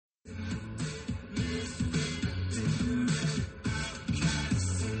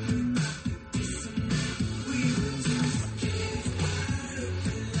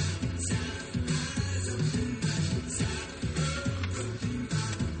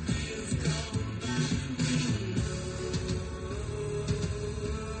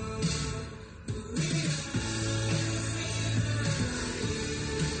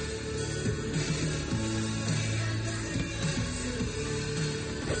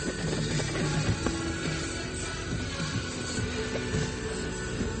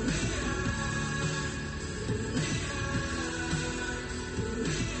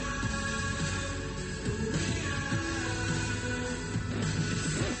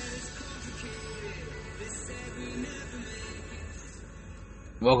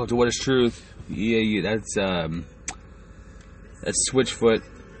Welcome to What is Truth. That's Switchfoot.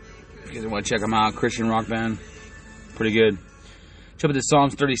 If you guys want to check them out, Christian rock band, pretty good. Jump into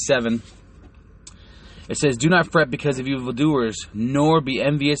Psalms 37. It says, "Do not fret because of evildoers, nor be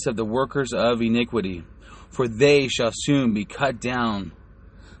envious of the workers of iniquity, for they shall soon be cut down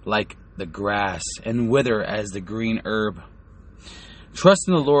like the grass and wither as the green herb. Trust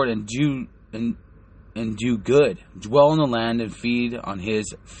in the Lord and do good. Dwell in the land and feed on his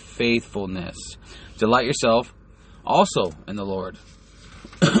faithfulness. Delight yourself also in the Lord,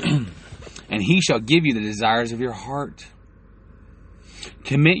 and he shall give you the desires of your heart.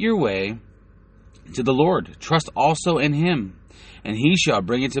 Commit your way to the Lord. Trust also in him, and he shall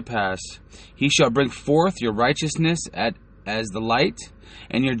bring it to pass. He shall bring forth your righteousness as the light,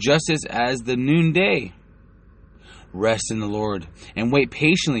 and your justice as the noonday. Rest in the Lord, and wait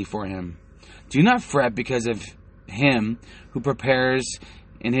patiently for him. Do not fret because of him who prospers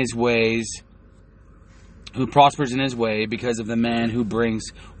in his way, because of the man who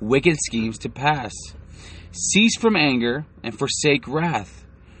brings wicked schemes to pass. Cease from anger and forsake wrath.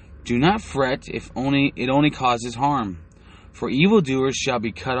 Do not fret if it only causes harm, for evildoers shall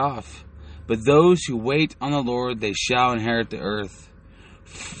be cut off. But those who wait on the Lord, they shall inherit the earth.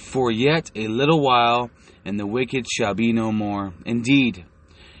 For yet a little while, and the wicked shall be no more. Indeed,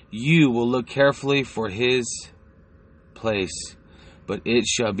 you will look carefully for his place, but it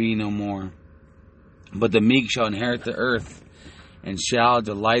shall be no more. But the meek shall inherit the earth, and shall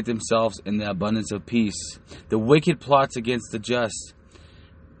delight themselves in the abundance of peace. The wicked plots against the just,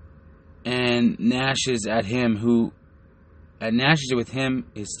 and gnashes with him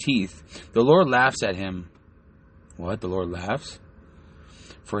his teeth. The Lord laughs at him." What? The Lord laughs?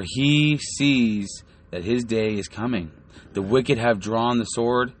 "For he sees that his day is coming. The wicked have drawn the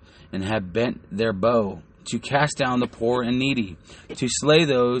sword and have bent their bow, to cast down the poor and needy, to slay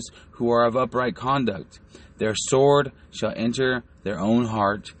those who are of upright conduct. Their sword shall enter their own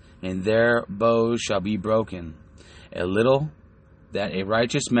heart, and their bows shall be broken. A little that a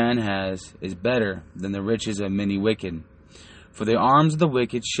righteous man has is better than the riches of many wicked. For the arms of the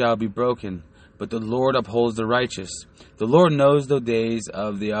wicked shall be broken, but the Lord upholds the righteous. The Lord knows the days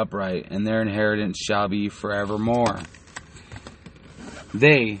of the upright, and their inheritance shall be forevermore.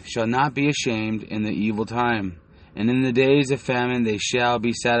 They shall not be ashamed in the evil time, and in the days of famine they shall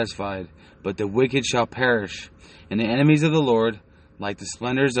be satisfied. But the wicked shall perish, and the enemies of the Lord, like the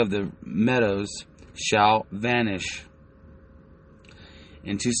splendors of the meadows, shall vanish.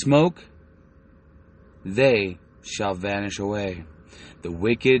 Into smoke they shall vanish away. The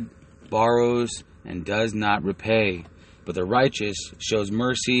wicked borrows and does not repay, but the righteous shows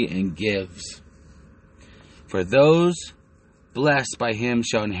mercy and gives. For those blessed by him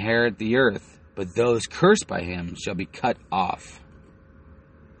shall inherit the earth, but those cursed by him shall be cut off.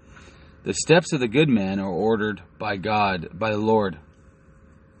 The steps of the good man are ordered by the Lord,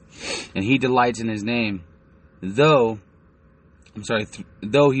 and he delights in his name. Though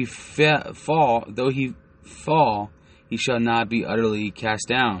he fall, he shall not be utterly cast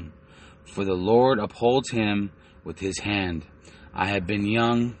down, for the Lord upholds him with his hand. I have been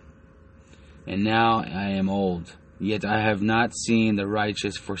young, and now I am old. Yet I have not seen the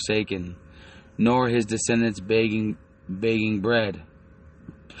righteous forsaken, nor his descendants begging bread.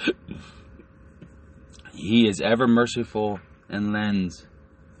 He is ever merciful and lends,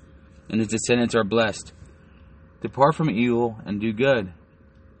 and his descendants are blessed. Depart from evil and do good,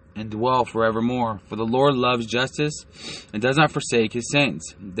 and dwell forevermore. For the Lord loves justice and does not forsake his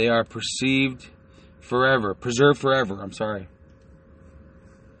saints. They are preserved forever.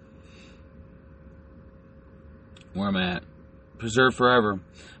 Where am I at? Preserved forever.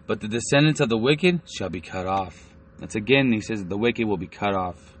 But the descendants of the wicked shall be cut off. That's again, he says, the wicked will be cut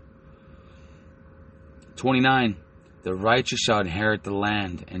off. 29. The righteous shall inherit the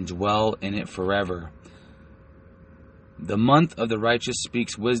land and dwell in it forever. The mouth of the righteous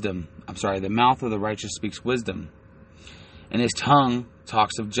speaks wisdom, and his tongue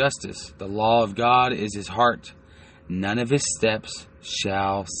talks of justice. The law of God is his heart. None of his steps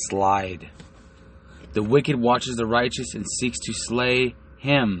shall slide. The wicked watches the righteous and seeks to slay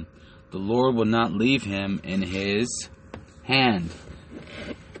him. The Lord will not leave him in his hand,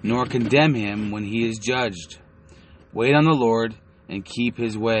 nor condemn him when he is judged. Wait on the Lord and keep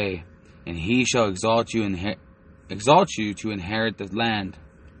his way, and he shall exalt you to inherit the land.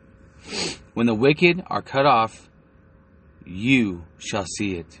 When the wicked are cut off, you shall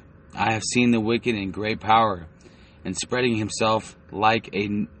see it. I have seen the wicked in great power, and spreading himself like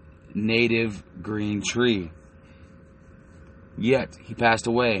a native green tree. Yet he passed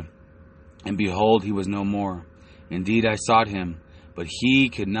away, and behold, he was no more. Indeed, I sought him, but he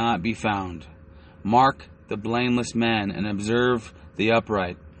could not be found. Mark the blameless man, and observe the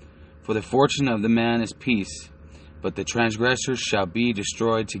upright. For the fortune of the man is peace, but the transgressors shall be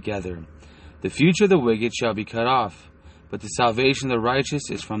destroyed together. The future of the wicked shall be cut off, but the salvation of the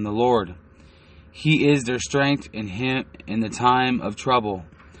righteous is from the Lord. He is their strength in the time of trouble,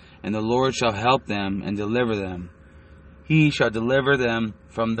 and the Lord shall help them and deliver them. He shall deliver them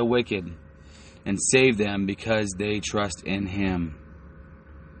from the wicked, and save them because they trust in him.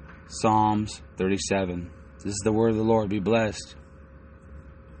 Psalms 37. This is the word of the Lord. Be blessed.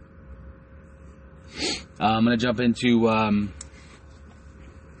 I'm going to jump into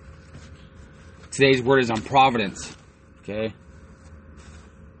today's word is on providence. Okay.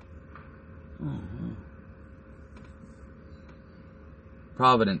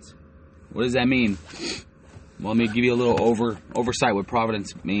 Providence. What does that mean? Well, let me give you a little oversight what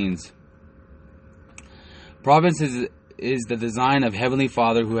providence means. Providence is the design of Heavenly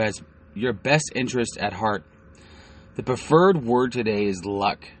Father who has your best interest at heart. The preferred word today is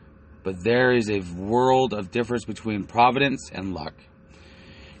luck, but there is a world of difference between providence and luck.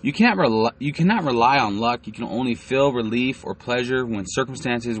 You cannot rely on luck. You can only feel relief or pleasure when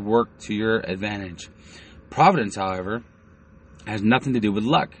circumstances work to your advantage. Providence, however, has nothing to do with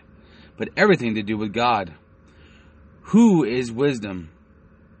luck, but everything to do with God. Who is wisdom?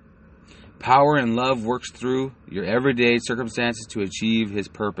 Power and love works through your everyday circumstances to achieve his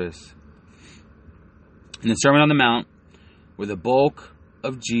purpose. In the Sermon on the Mount, where the bulk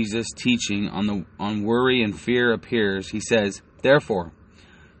of Jesus' teaching on worry and fear appears, he says, "Therefore,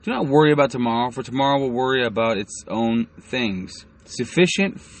 do not worry about tomorrow, for tomorrow will worry about its own things.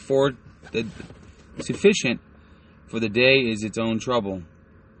 Sufficient for the day is its own trouble."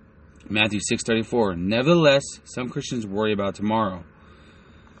 Matthew 6:34. Nevertheless, some Christians worry about tomorrow.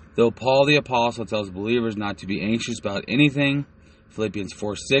 Though Paul the Apostle tells believers not to be anxious about anything, Philippians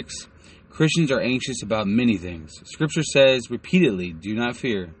 4:6, Christians are anxious about many things. Scripture says repeatedly, "Do not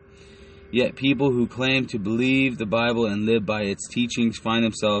fear." Yet people who claim to believe the Bible and live by its teachings find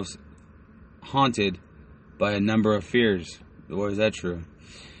themselves haunted by a number of fears. Boy, is that true.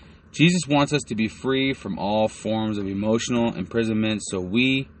 Jesus wants us to be free from all forms of emotional imprisonment so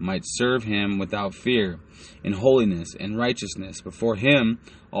we might serve him without fear, in holiness and righteousness before him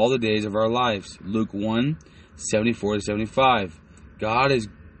all the days of our lives. Luke 1:74-75. God is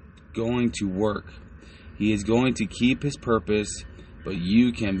going to work. He is going to keep his purpose, but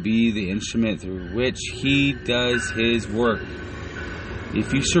you can be the instrument through which he does his work.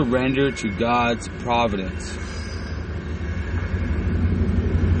 If you surrender to God's providence.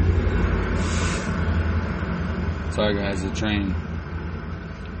 Sorry guys, the train.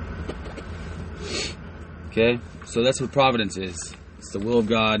 Okay, so that's what providence is. It's the will of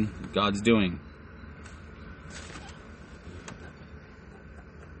God, God's doing.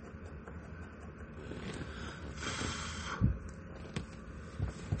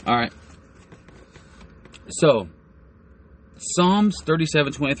 Alright. So, Psalms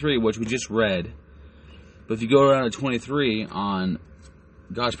 37:23, which we just read. But if you go around to 23 on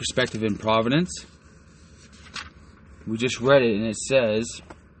God's perspective in providence, we just read it and it says,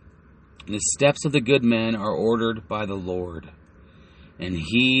 "The steps of the good man are ordered by the Lord, and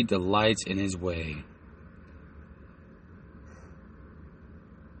he delights in his way."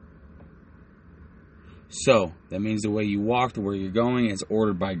 So, that means the way you walk, the way you're going is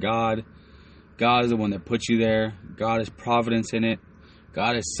ordered by God. God is the one that puts you there. God is providence in it.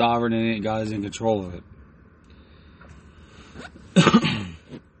 God is sovereign in it. God is in control of it.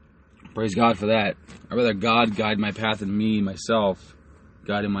 Praise God for that. I'd rather God guide my path than me, myself,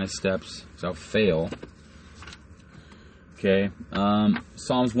 guiding my steps, because I'll fail. Okay.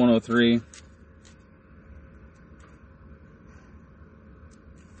 Psalms 103.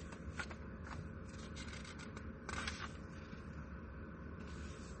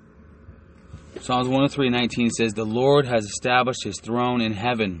 Psalms 103:19 says, "The Lord has established his throne in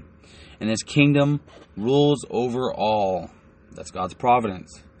heaven, and his kingdom rules over all." That's God's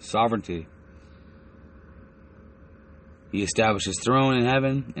providence, sovereignty. He established his throne in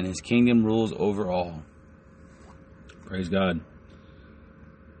heaven, and his kingdom rules over all. Praise God.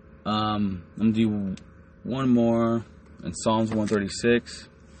 I'm going to do one more in Psalms 136.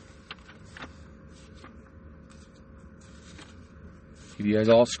 Give you guys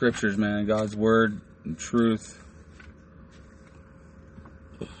all scriptures, man. God's word and truth.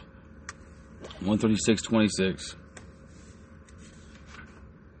 136:26.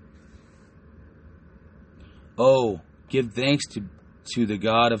 Oh, give thanks to the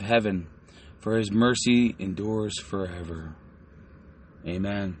God of heaven, for his mercy endures forever.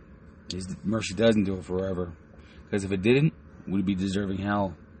 Amen. His mercy does endure forever. Because if it didn't, would be deserving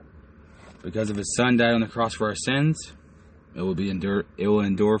hell. Because of his Son died on the cross for our sins, it will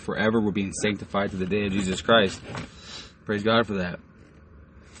endure forever. We're being sanctified to the day of Jesus Christ. Praise God for that.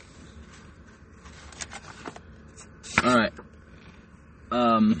 All right.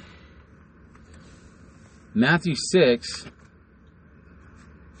 Matthew 6.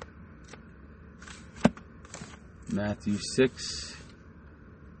 Matthew 6,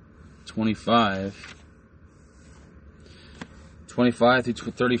 25 through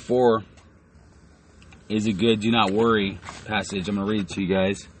 34 is a good do not worry passage. I'm going to read it to you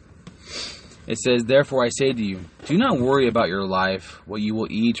guys. It says, "Therefore I say to you, do not worry about your life, what you will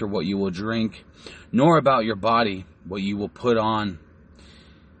eat or what you will drink, nor about your body, what you will put on.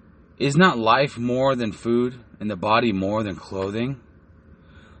 Is not life more than food, and the body more than clothing?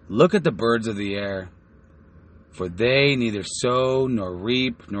 Look at the birds of the air, for they neither sow nor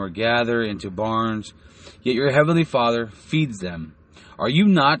reap nor gather into barns, yet your heavenly Father feeds them. Are you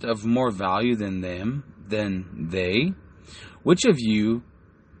not of more value than they? Which of you,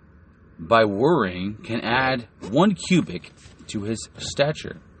 by worrying, can add 1 cubit to his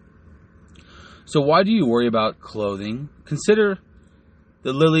stature? So why do you worry about clothing? Consider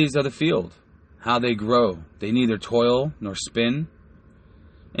the lilies of the field, how they grow. They neither toil nor spin.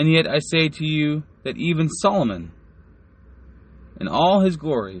 And yet I say to you that even Solomon, in all his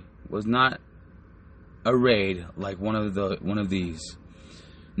glory, was not arrayed like one of these.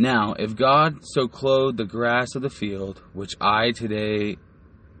 Now, if God so clothed the grass of the field, which today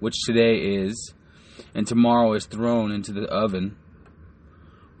is, and tomorrow is thrown into the oven,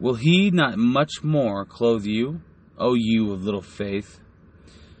 will he not much more clothe you, O you of little faith?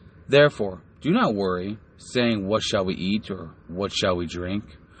 Therefore, do not worry, saying, what shall we eat, or what shall we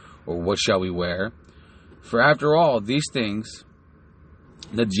drink, or what shall we wear? For after all these things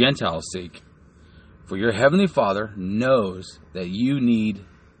the Gentiles seek. For your heavenly Father knows that you need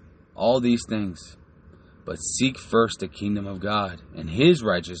all these things. But seek first the kingdom of God and his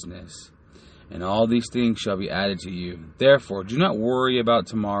righteousness, and all these things shall be added to you. Therefore, do not worry about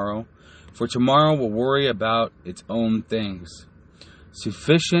tomorrow, for tomorrow will worry about its own things.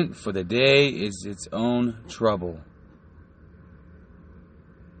 Sufficient for the day is its own trouble."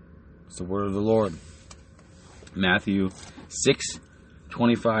 It's the word of the Lord. Matthew 6,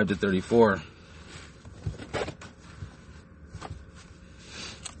 25 to 34.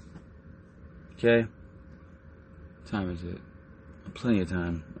 Okay. What time is it? Plenty of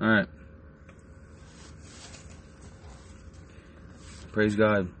time. Alright. Praise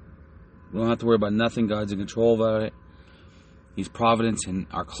God. We don't have to worry about nothing. God's in control about it. He's providence in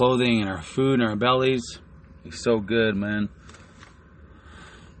our clothing and our food and our bellies. He's so good, man.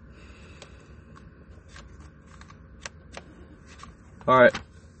 Alright.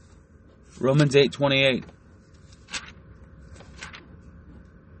 Romans 8:28.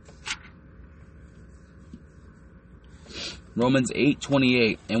 Romans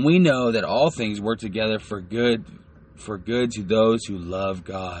 8:28. And we know that all things work together for good to those who love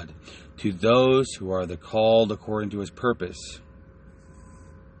God, to those who are the called according to his purpose.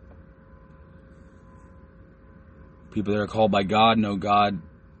 People that are called by God know God,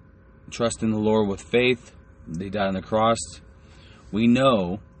 trust in the Lord with faith. They died on the cross. We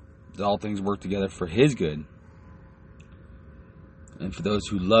know that all things work together for his good and for those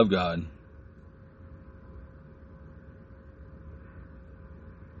who love God.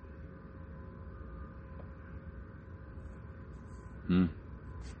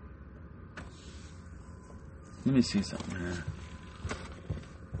 Let me see something here.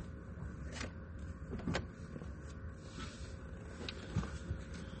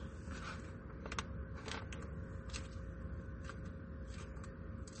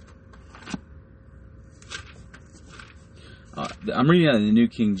 I'm reading out of the New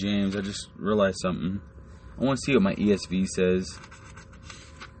King James. I just realized something. I want to see what my ESV says.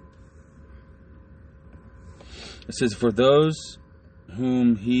 It says, "For those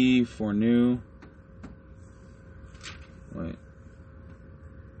whom he foreknew." Wait.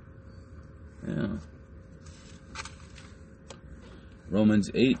 Yeah.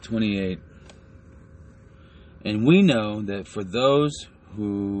 Romans 8:28. And we know that for those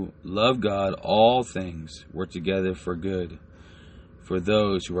who love God, all things work together for good, for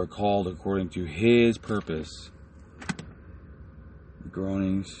those who are called according to his purpose.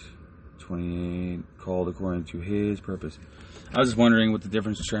 Groanings 28, called according to his purpose. I was just wondering what the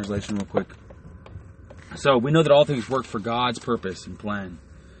difference is, translation real quick. So we know that all things work for God's purpose and plan.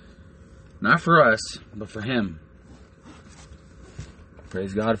 Not for us, but for him.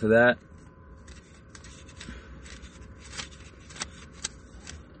 Praise God for that.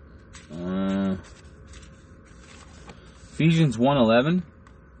 Ephesians 1:11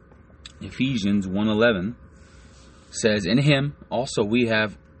 says, "In him also we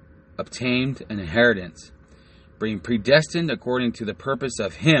have obtained an inheritance, being predestined according to the purpose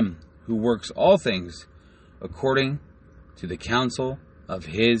of him who works all things according to the counsel of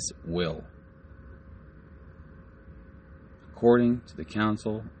his will." According to the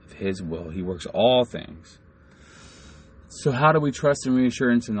counsel of his will. He works all things. So how do we trust and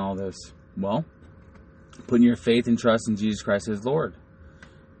reassurance in all this? Well, putting your faith and trust in Jesus Christ as Lord.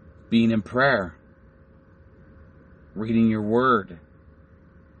 Being in prayer. Reading your word.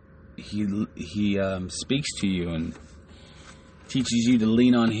 He speaks to you and teaches you to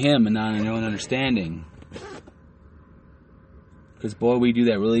lean on him and not on your own understanding. Because, boy, we do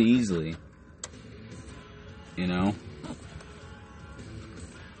that really easily. You know?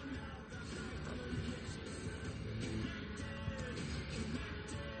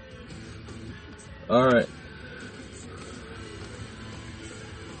 Alright.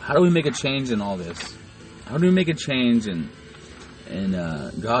 How do we make a change in all this? How do we make a change in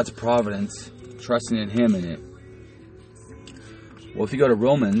God's providence, trusting in him in it? Well, if you go to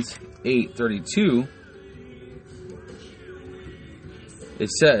Romans 8:32, it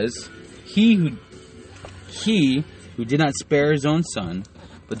says, He who did not spare his own son,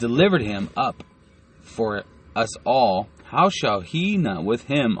 but delivered him up for us all, how shall he not with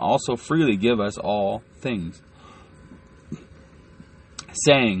him also freely give us all things?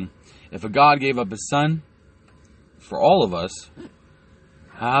 Saying, if a God gave up his son for all of us,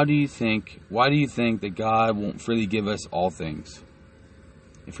 why do you think that God won't freely give us all things?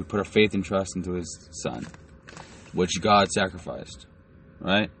 If we put our faith and trust into his son, which God sacrificed,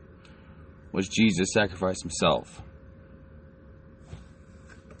 right? Which Jesus sacrificed himself.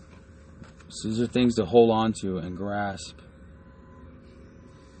 So these are things to hold on to and grasp.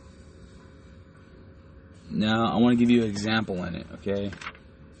 Now, I want to give you an example in it, okay?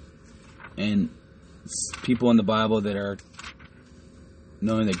 And people in the Bible that are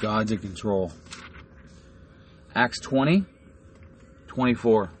knowing that God's in control. Acts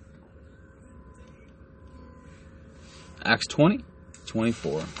 20:24. Acts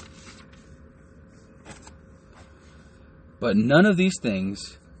 20:24. But none of these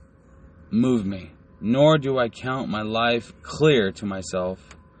things move me, nor do I count my life clear to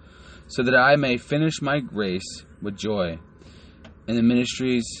myself, so that I may finish my race with joy in the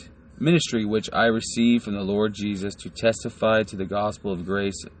ministry which I received from the Lord Jesus to testify to the gospel of the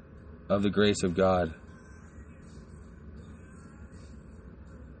grace of God.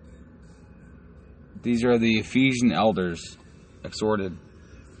 These are the Ephesian elders exhorted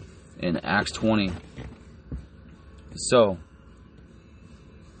in Acts 20. So,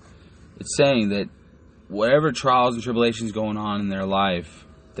 it's saying that whatever trials and tribulations going on in their life,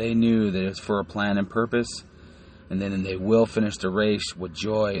 they knew that it's for a plan and purpose, and then they will finish the race with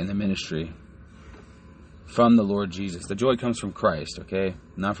joy in the ministry from the Lord Jesus. The joy comes from Christ, okay?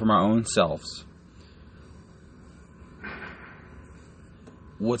 Not from our own selves.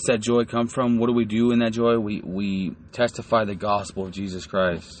 What's that joy come from? What do we do in that joy? We testify the gospel of Jesus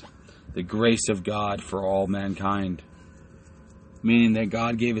Christ, the grace of God for all mankind. Meaning that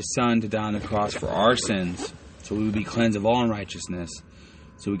God gave his son to die on the cross for our sins, so we would be cleansed of all unrighteousness,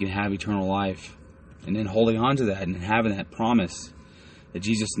 so we can have eternal life. And then holding on to that and having that promise that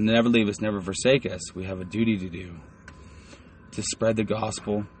Jesus never leave us, never forsake us, we have a duty to do. To spread the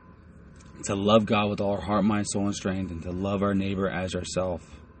gospel, to love God with all our heart, mind, soul, and strength, and to love our neighbor as ourselves.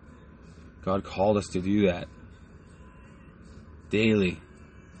 God called us to do that daily.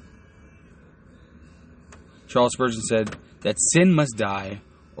 Charles Spurgeon said that sin must die,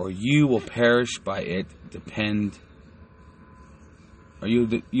 or you will perish by it.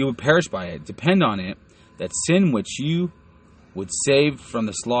 You will perish by it. Depend on it that sin which you would save from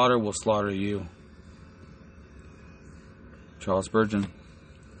the slaughter will slaughter you. Charles Spurgeon.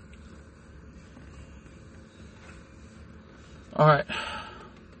 All right.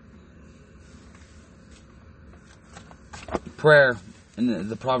 Prayer and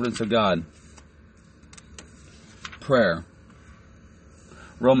the providence of God. Prayer.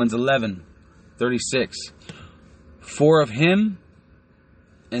 Romans 11:36. For of him,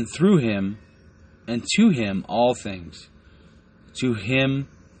 and through him, and to him all things. To him,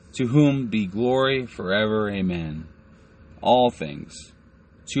 to whom be glory forever. Amen. All things.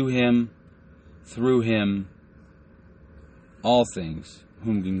 To him, through him, all things.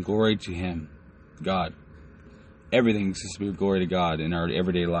 Whom can glory to him. God. Everything is supposed to be glory to God in our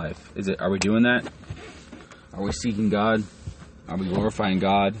everyday life. Are we doing that? Are we seeking God? Are we glorifying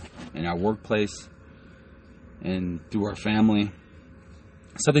God in our workplace and through our family?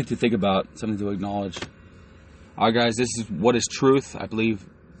 Something to think about, something to acknowledge. Alright, guys, this is what is truth. I believe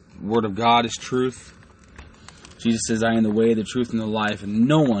the Word of God is truth. Jesus says, I am the way, the truth, and the life, and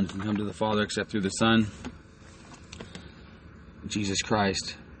no one can come to the Father except through the Son, Jesus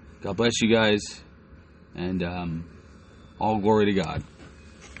Christ. God bless you guys, and all glory to God.